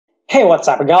Hey, what's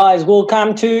up, guys?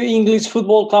 Welcome to English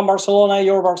Football Club Barcelona,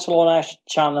 your Barcelona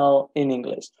channel in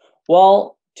English.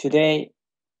 Well, today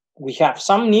we have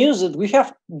some news that we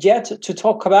have yet to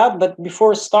talk about, but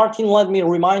before starting, let me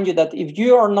remind you that if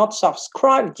you are not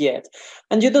subscribed yet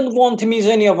and you don't want to miss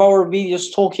any of our videos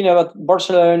talking about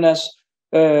Barcelona's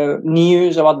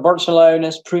news, about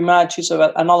Barcelona's pre-matches,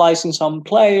 about analyzing some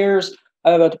players,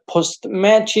 about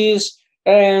post-matches,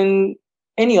 and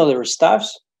any other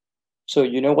stuffs, so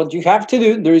you know what you have to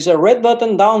do. There is a red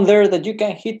button down there that you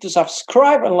can hit to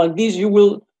subscribe, and like this you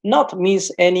will not miss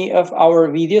any of our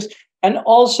videos. And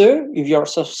also, if you're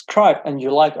subscribed and you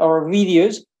like our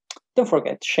videos, don't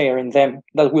forget sharing them.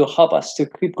 That will help us to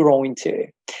keep growing too.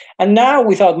 And now,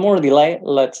 without more delay,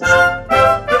 let's start.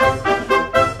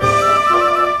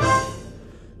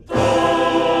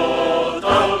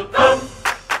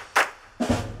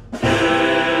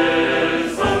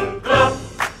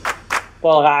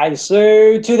 Well, guys,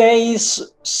 so today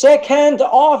is 2nd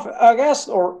of August,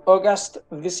 or August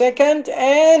the 2nd,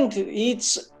 and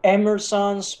it's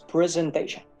Emerson's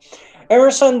presentation.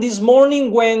 Emerson this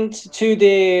morning went to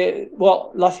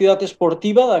La Ciudad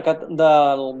Esportiva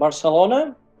de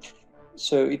Barcelona.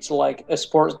 So it's like a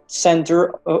sports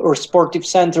center or sportive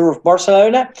center of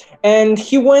Barcelona. And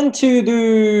he went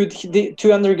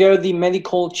to undergo the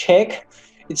medical check.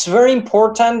 It's very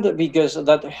important because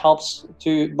that helps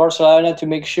to Barcelona to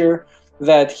make sure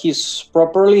that he's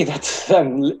properly.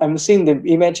 I'm seeing the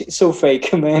image. It's so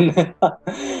fake, man.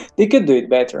 They could do it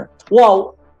better.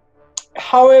 Well,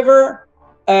 however,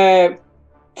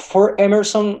 for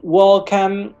Emerson,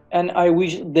 welcome, and I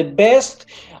wish the best.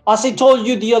 As I told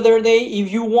you the other day,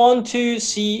 if you want to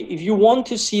see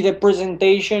the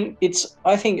presentation,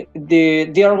 I think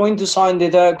they are going to sign the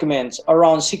documents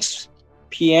around 6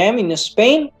 p.m. in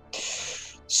Spain,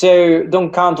 so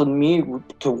don't count on me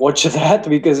to watch that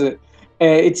because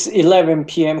it's 11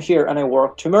 p.m. here and I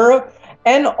work tomorrow.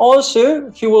 And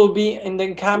also he will be in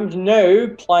the Camp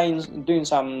Nou doing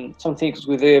some things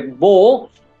with the ball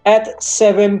at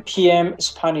 7 p.m.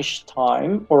 Spanish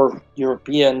time or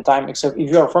European time, except if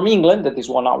you are from England, that is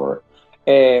 1 hour,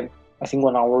 I think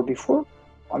 1 hour before,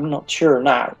 I'm not sure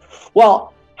now.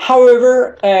 Well,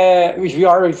 however, if you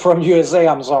are from USA,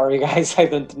 I'm sorry, guys, I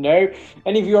don't know.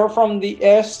 And if you are from the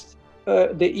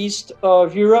east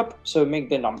of Europe, so make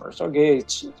the numbers, okay?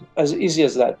 It's as easy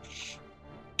as that.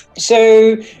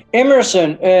 So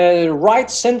Emerson,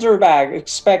 right center back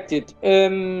expected.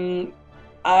 Even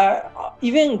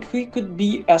he could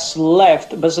be as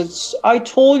left, but I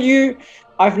told you,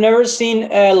 I've never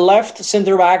seen a left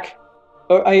center back.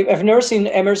 I've never seen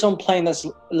Emerson playing as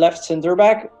left center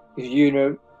back.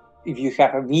 If you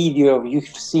have a video, if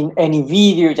you've seen any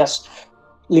video, just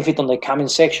leave it on the comment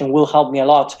section. Will help me a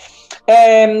lot.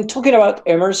 Talking about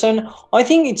Emerson, I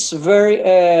think it's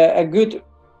a good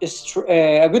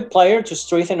player to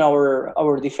strengthen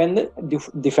our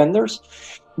defenders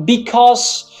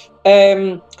because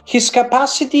his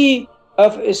capacity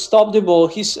of stop the ball.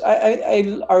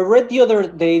 I read the other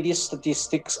day these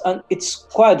statistics, and it's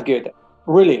quite good,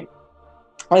 really.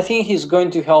 I think he's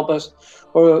going to help us,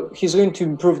 or he's going to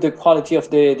improve the quality of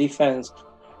the defense.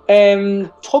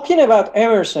 Talking about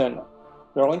Emerson,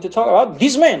 we're going to talk about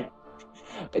this man.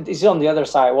 It's on the other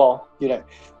side. Well,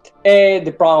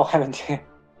 the problem haven't.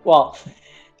 Well,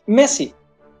 Messi.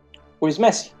 Where is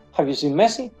Messi? Have you seen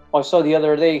Messi? I saw the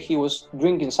other day he was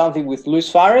drinking something with Luis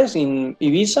Suarez in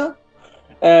Ibiza.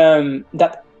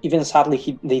 That even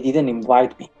sadly they didn't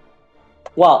invite me.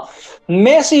 Well,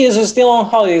 Messi is still on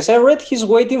holidays. I read he's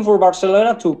waiting for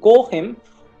Barcelona to call him.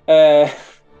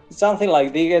 Something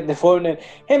like they get the phone and,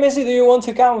 hey Messi, do you want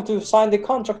to come to sign the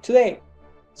contract today?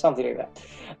 Something like that.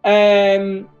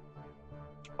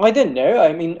 I don't know.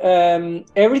 I mean,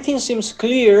 everything seems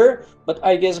clear, but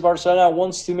I guess Barcelona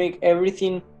wants to make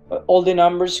everything, all the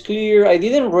numbers clear. I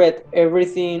didn't read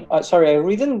everything. Sorry, I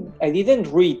didn't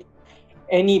read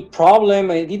any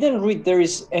problem. I didn't read there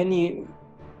is any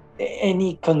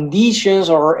conditions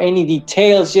or any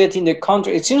details yet in the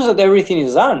contract. It seems that everything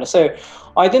is done. So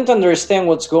I don't understand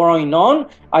what's going on.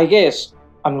 I guess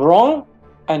I'm wrong,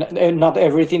 and not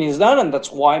everything is done, and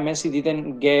that's why Messi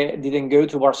didn't go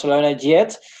to Barcelona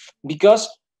yet. Because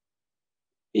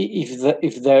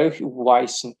why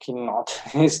is he not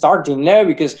starting now?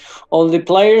 Because all the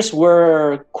players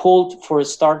were called for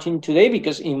starting today,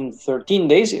 because in 13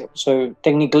 days, so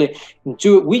technically in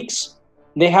 2 weeks,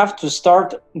 they have to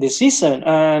start the season.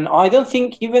 And I don't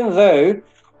think, even though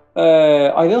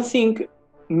I don't think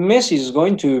Messi is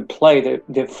going to play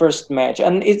the first match,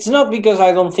 and it's not because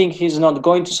I don't think he's not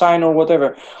going to sign or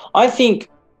whatever. I think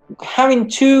having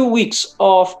 2 weeks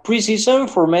of preseason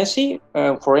for Messi,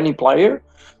 for any player,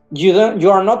 you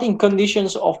are not in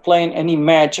conditions of playing any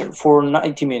match for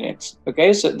 90 minutes.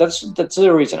 Okay, so that's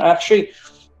the reason. Actually,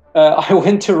 I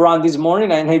went to run this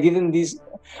morning and I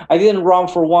didn't run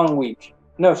for 1 week.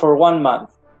 No, for 1 month.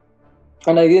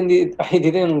 And I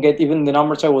didn't get even the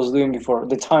numbers I was doing before,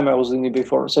 the time I was doing it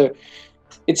before. So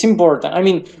it's important. I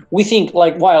mean, we think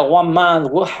like, well, 1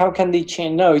 month, well, how can they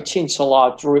change? No, it changed a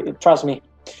lot, trust me.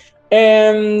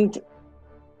 And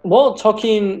well,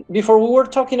 before we were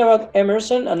talking about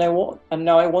Emerson, and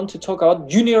now I want to talk about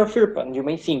Junior Firpo. You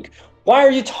may think, why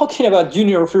are you talking about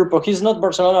Junior Firpo? He's not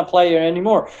Barcelona player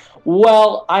anymore.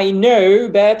 Well, I know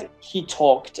that he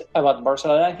talked about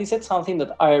Barcelona. He said something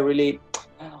that I really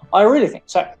think.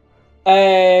 So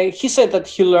he said that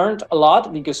he learned a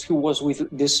lot because he was with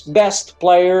these best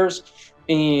players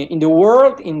in the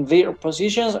world in their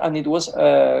positions, and it was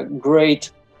a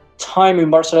great time in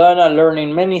Barcelona,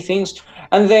 learning many things.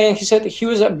 And then he said he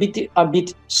was a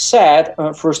bit sad,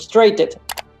 frustrated,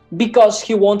 because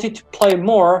he wanted to play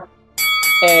more,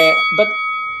 but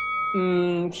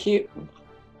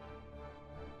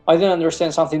I don't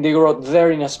understand something they wrote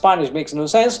there in Spanish, makes no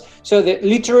sense. So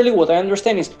literally what I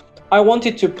understand is, I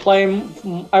wanted to play,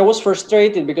 I was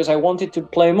frustrated because I wanted to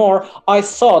play more. I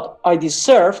thought I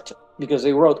deserved, because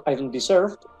they wrote I don't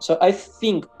deserve, so I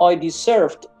think I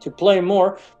deserved to play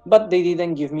more, but they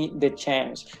didn't give me the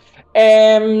chance.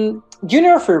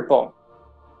 Junior Firpo,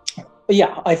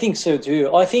 yeah, I think so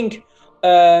too. I think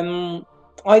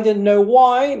I don't know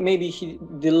why. Maybe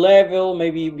the level,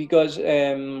 maybe because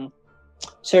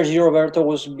Sergio Roberto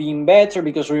was being better.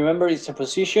 Because remember, it's a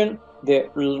position, the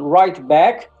right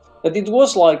back, that it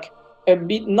was like a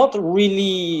bit not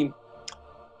really,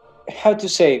 how to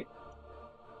say,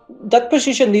 that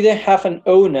position didn't have an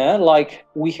owner like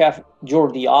we have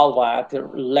Jordi Alba at the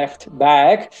left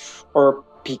back, or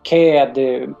Piqué at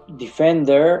the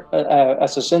defender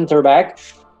as a center back.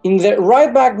 In the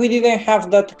right back, we didn't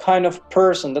have that kind of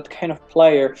person, that kind of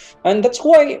player. And that's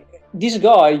why this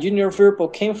guy, Junior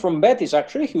Firpo, came from Betis.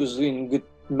 Actually, he was doing good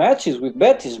matches with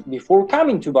Betis before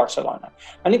coming to Barcelona.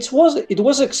 And it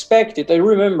was expected. I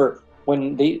remember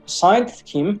when they signed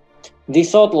him, they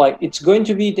thought like it's going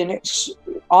to be the next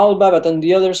Alba, but on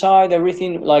the other side,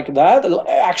 everything like that.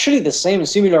 Actually, the same,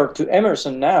 similar to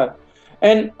Emerson now.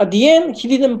 And at the end, he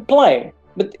didn't play.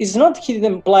 But it's not he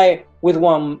didn't play with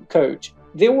one coach.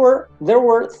 There were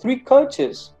 3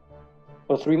 coaches,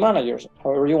 or 3 managers,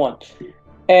 however you want.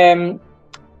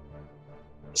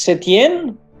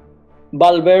 Setien,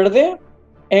 Valverde,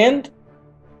 and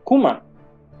Koeman,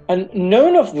 and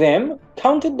none of them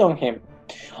counted on him.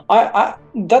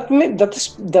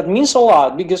 That means a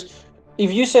lot, because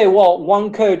if you say, well,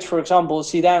 one coach, for example,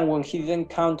 Zidane, when he didn't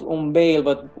count on Bale,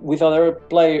 but with other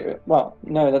players, well,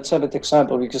 no, that's a bad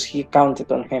example because he counted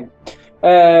on him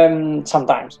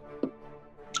sometimes.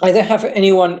 I don't have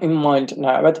anyone in mind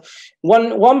now, but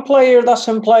one player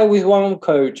doesn't play with one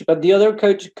coach, but the other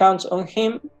coach counts on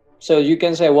him. So you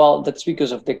can say, well, that's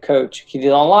because of the coach. He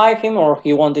didn't like him, or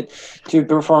he wanted to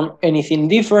perform anything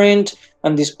different,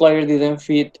 and this player didn't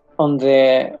fit on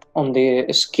the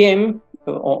scheme,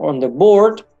 on the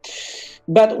board.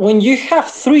 But when you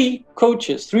have 3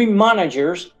 coaches, 3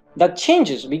 managers, that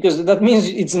changes, because that means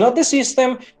it's not the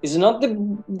system, it's not the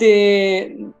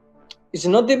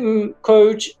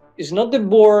coach, it's not the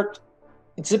board,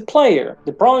 it's the player.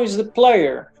 The problem is the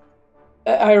player.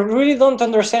 I really don't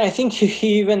understand. I think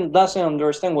he even doesn't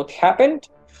understand what happened.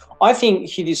 I think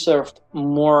he deserved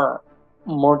more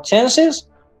chances,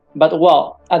 but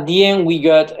well, at the end we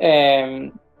got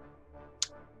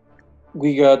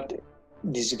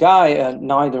this guy.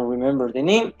 Now I don't remember the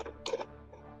name.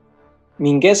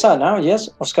 Mingueza now, yes,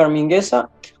 Oscar Mingueza.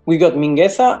 We got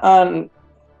Mingueza, and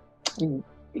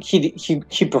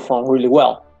he performed really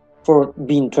well for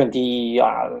being 20,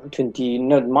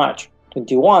 not much.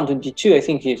 21, 22, I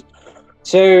think he's.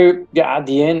 So, yeah, at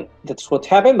the end, that's what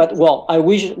happened. But, well, I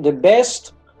wish the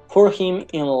best for him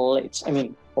in Leeds. I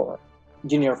mean, for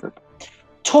Junior Firpo.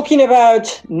 Talking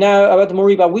about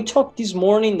Moriba, we talked this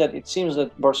morning that it seems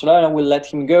that Barcelona will let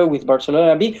him go with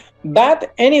Barcelona B.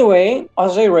 But anyway,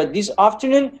 as I read this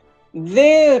afternoon,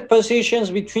 the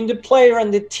positions between the player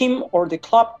and the team or the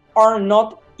club are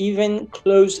not even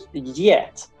close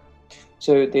yet.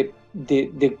 So this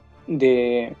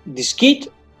kid,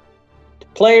 the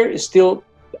player, still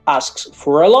asks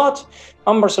for a lot,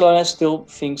 and Barcelona still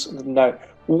thinks no.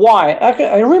 Why?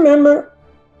 I remember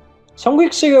some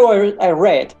weeks ago I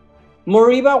read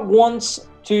Moriba wants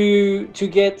to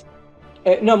get.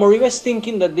 Moriba is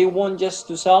thinking that they want just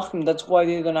to sell him. That's why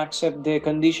they don't accept the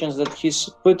conditions that he's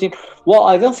putting. Well,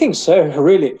 I don't think so,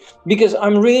 really, because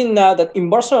I'm reading now that in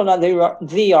Barcelona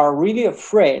they are really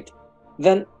afraid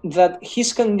then that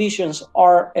his conditions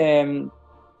are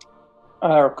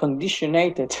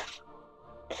conditionated,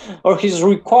 or his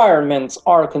requirements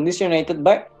are conditionated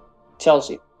by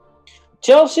Chelsea.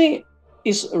 Chelsea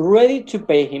is ready to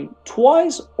pay him 2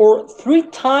 or 3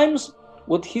 times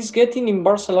what he's getting in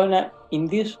Barcelona in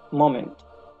this moment.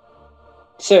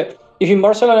 So if in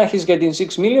Barcelona he's getting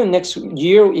 6 million, next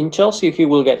year in Chelsea he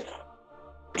will get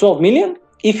 12 million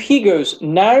if he goes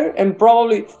now, and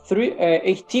probably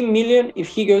 18 million if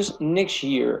he goes next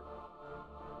year.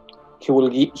 He will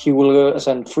go as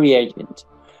a free agent.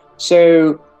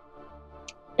 So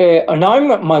now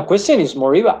my question is,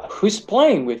 Moriba, who's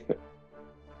playing with him?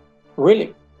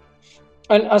 Really?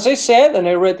 And as I said, and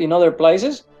I read in other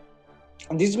places,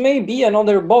 this may be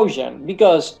another Bojan,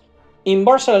 because in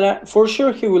Barcelona, for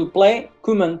sure he will play.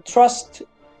 Koeman trusts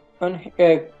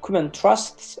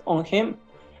on him,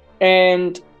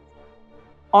 and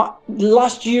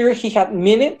last year he had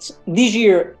minutes. This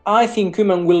year, I think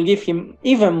Koeman will give him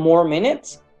even more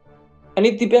minutes, and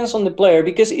it depends on the player.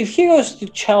 Because if he goes to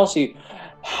Chelsea,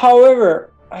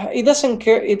 however, it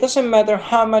doesn't matter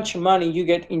how much money you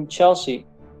get in Chelsea,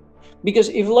 because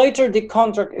if later the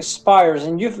contract expires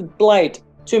and you've played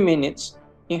 2 minutes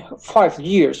in 5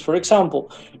 years, for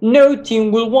example, no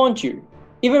team will want you,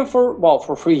 even for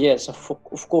 3 years,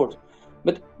 of course,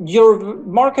 but your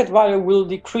market value will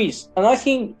decrease. And I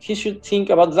think he should think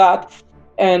about that,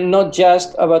 and not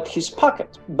just about his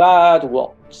pocket. But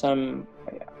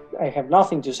I have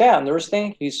nothing to say. I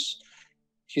understand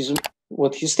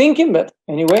what he's thinking, but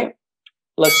anyway,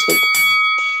 let's see.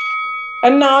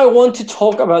 And now I want to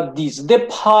talk about this,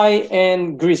 Depay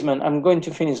and Griezmann. I'm going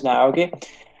to finish now, okay?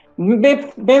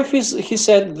 Memphis, he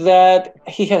said that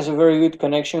he has a very good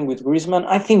connection with Griezmann.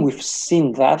 I think we've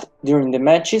seen that during the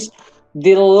matches.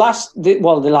 The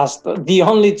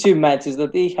only 2 matches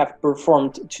that they have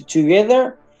performed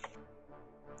together,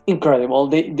 incredible.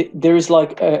 There is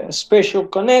like a special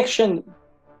connection.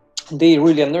 They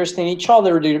really understand each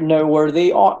other. They know where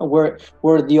they are,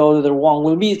 where the other one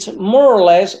will be. It's more or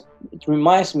less, it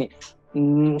reminds me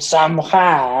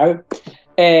somehow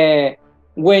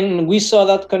when we saw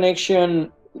that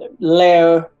connection,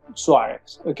 Leo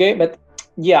Suarez. Okay, but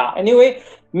yeah. Anyway,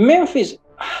 Memphis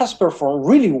has performed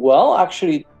really well.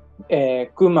 Actually,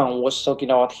 Koeman was talking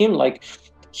about him, like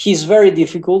he's very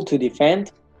difficult to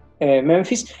defend.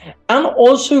 Memphis, and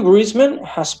also Griezmann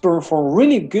has performed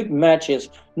really good matches.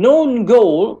 No own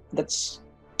goal, that's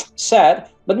sad,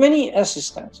 but many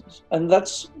assistances, and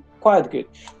that's quite good.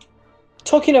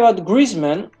 Talking about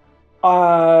Griezmann,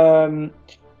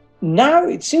 now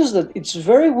it seems that it's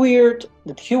very weird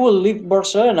that he will leave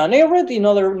Barcelona. And I read in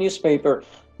other newspaper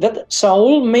that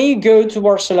Saul may go to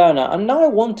Barcelona. And now I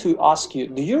want to ask you,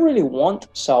 do you really want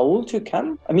Saul to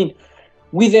come? I mean,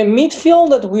 with the midfield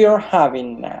that we are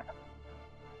having now,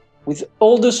 with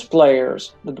all those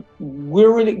players that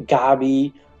we're really,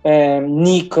 Gavi,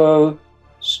 Nico,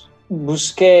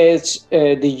 Busquets,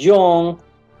 De Jong,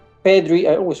 Pedri,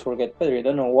 I always forget Pedri, I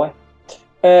don't know why.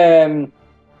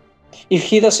 If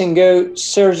he doesn't go,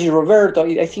 Sergi Roberto,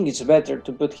 I think it's better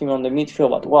to put him on the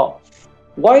midfield as well.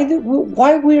 Why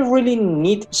we really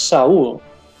need Saul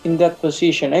in that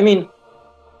position? I mean,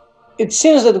 it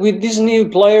seems that with these new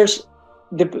players,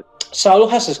 Saul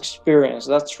has experience,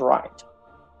 that's right.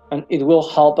 And it will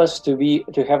help us to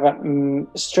have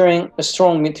a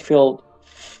strong midfield,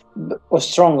 or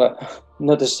stronger,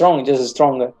 not as strong, just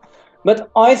stronger. But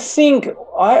I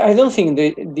don't think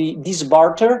this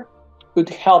barter could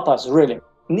help us really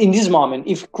in this moment.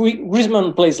 If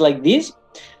Griezmann plays like this,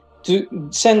 to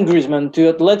send Griezmann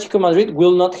to Atletico Madrid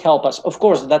will not help us. Of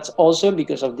course, that's also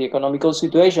because of the economical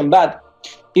situation. But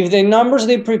if the numbers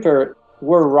they prepared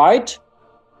were right,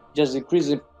 just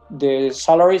decrease the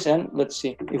salaries, and let's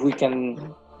see if we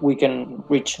can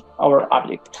reach our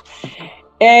object.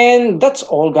 And that's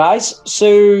all, guys. So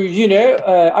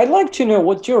I'd like to know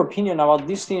what your opinion about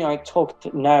this thing I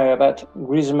talked now about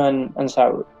Griezmann and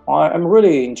Saul. I'm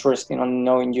really interested in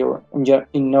knowing your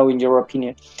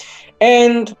opinion.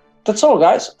 And that's all,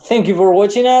 guys. Thank you for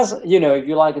watching us. If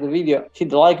you like the video, hit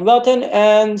the like button,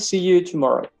 and see you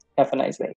tomorrow. Have a nice day.